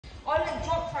I let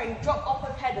drop frame drop off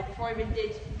a pedal before I even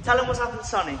did. Tell him what's happened to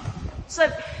Sonny.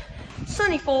 So,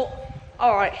 Sonny thought,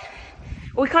 alright,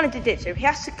 well, we kind of did it to. He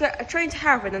has to get a train to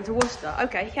Harrogate and to Worcester.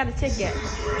 Okay, he had a ticket.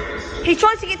 He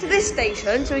tried to get to this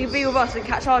station so he could be with us and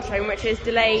catch our train, which is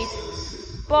delayed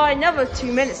by another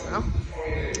 2 minutes now.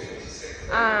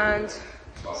 And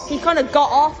he kind of got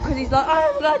off because he's like, I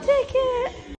haven't got a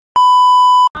ticket.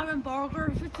 I'm in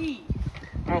burger for tea.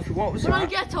 Alfie, what was when that? When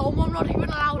I get home, I'm not even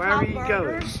allowed to have burgers. Where are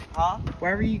you going? Huh?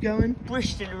 Where are you going?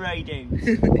 Bristol Rideout.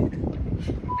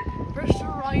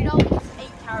 Bristol Rideout. 8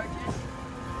 carriages.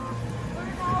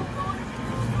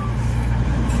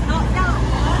 Not that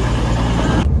one.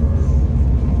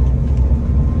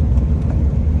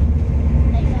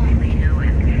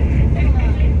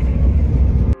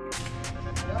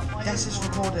 Yes, it's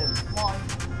recording. Why?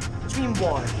 What do you mean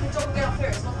why? Don't get up here,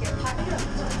 it's not getting packed.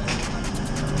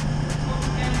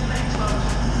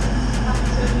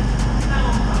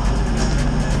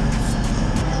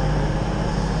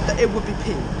 It would be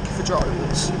peak for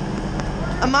drivers.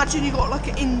 Imagine you got like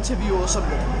an interview or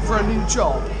something for a new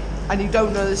job and you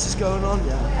don't know this is going on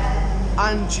yet,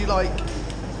 and you like,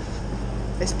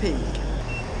 it's peak.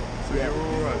 Yeah,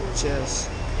 alright. Cheers.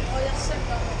 Oh, that's so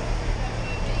good.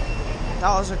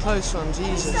 That was a close one,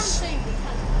 Jesus.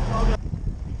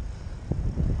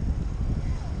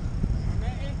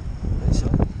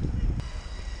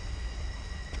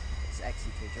 It's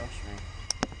actually to Josh, mate.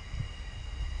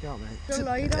 Yeah,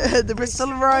 mate. The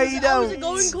Bristol Rideout. How's it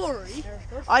going, Corey?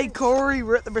 Hi, Corey.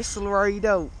 We're at the Bristol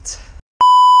Rideout.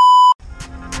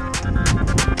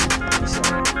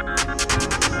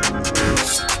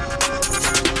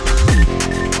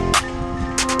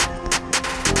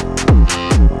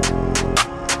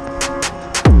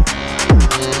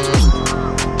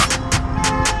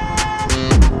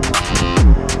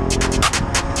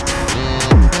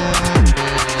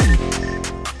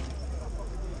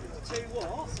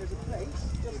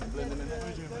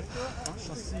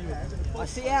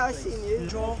 I seen you.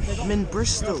 I'm in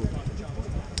Bristol.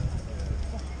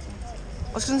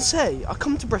 I was going to say, I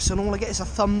come to Bristol and all I get is a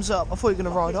thumbs up. I thought you were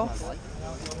going to ride off.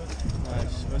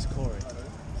 Where's Corey?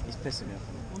 He's pissing me off.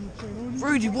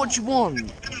 Rudy, what do you want?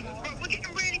 We're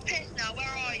getting really pissed now. Where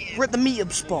are you? We're at the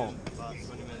meetup spot.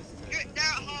 You're there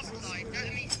at Harborside. Know what I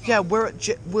mean? Yeah, we're at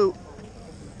That's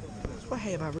what I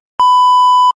hate about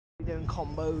doing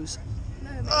combos. No,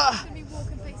 mate, I'm going to be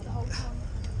walking face the whole time.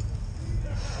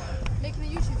 Making a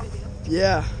YouTube video.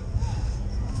 Yeah.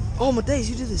 Oh my days,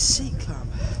 you did a seat clamp.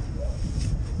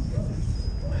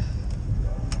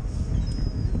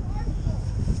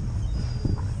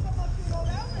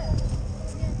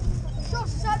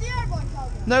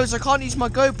 No, so I can't use my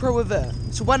GoPro with it.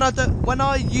 So when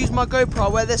I use my GoPro, I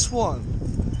wear this one.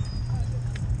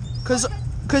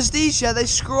 Cause these, yeah, they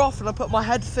screw off and I put my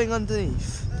head thing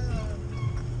underneath.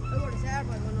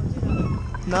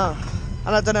 No,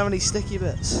 and I don't have any sticky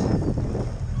bits.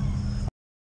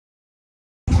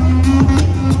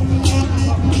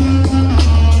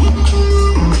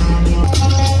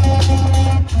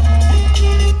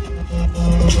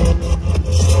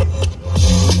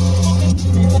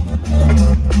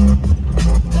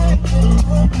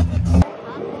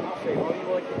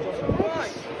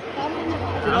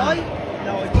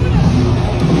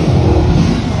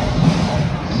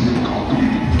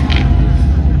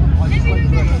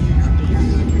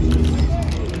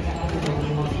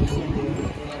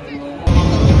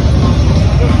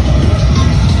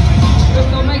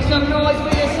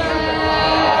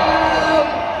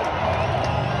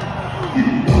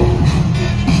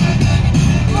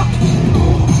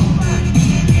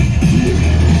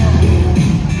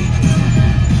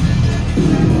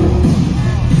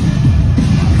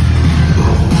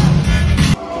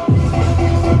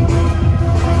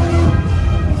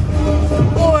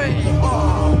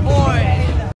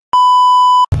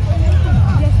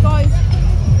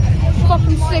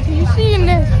 Can you see in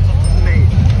this? Mate,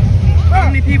 how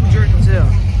many people do you reckon here?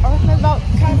 I reckon there's about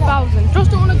 10,000. Just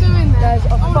don't want to go in there. There's a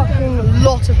fucking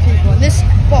lot of people. And this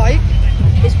bike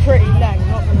is pretty lame,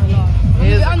 not going to lie.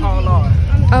 It is, I can't lie.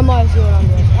 Am I as well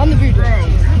on the video?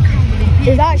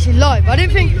 It's actually live. I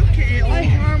didn't think. Look at it on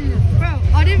camera.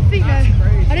 I didn't think that.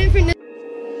 I didn't think that.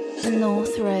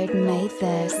 North Road made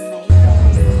this.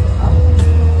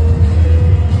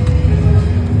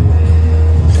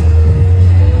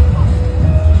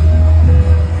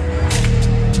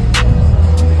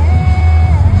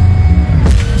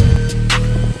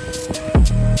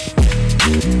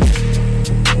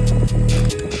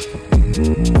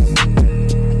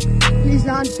 Please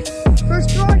land. First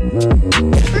try.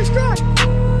 First try.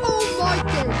 Oh my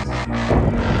goodness.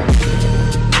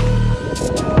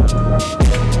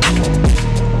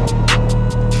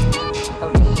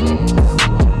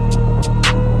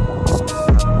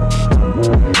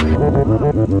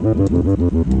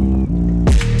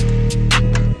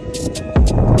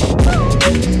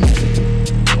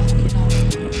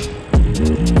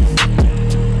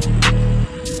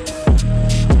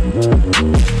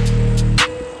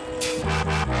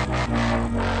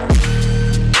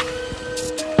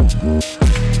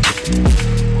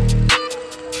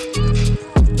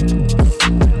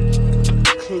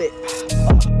 Clip.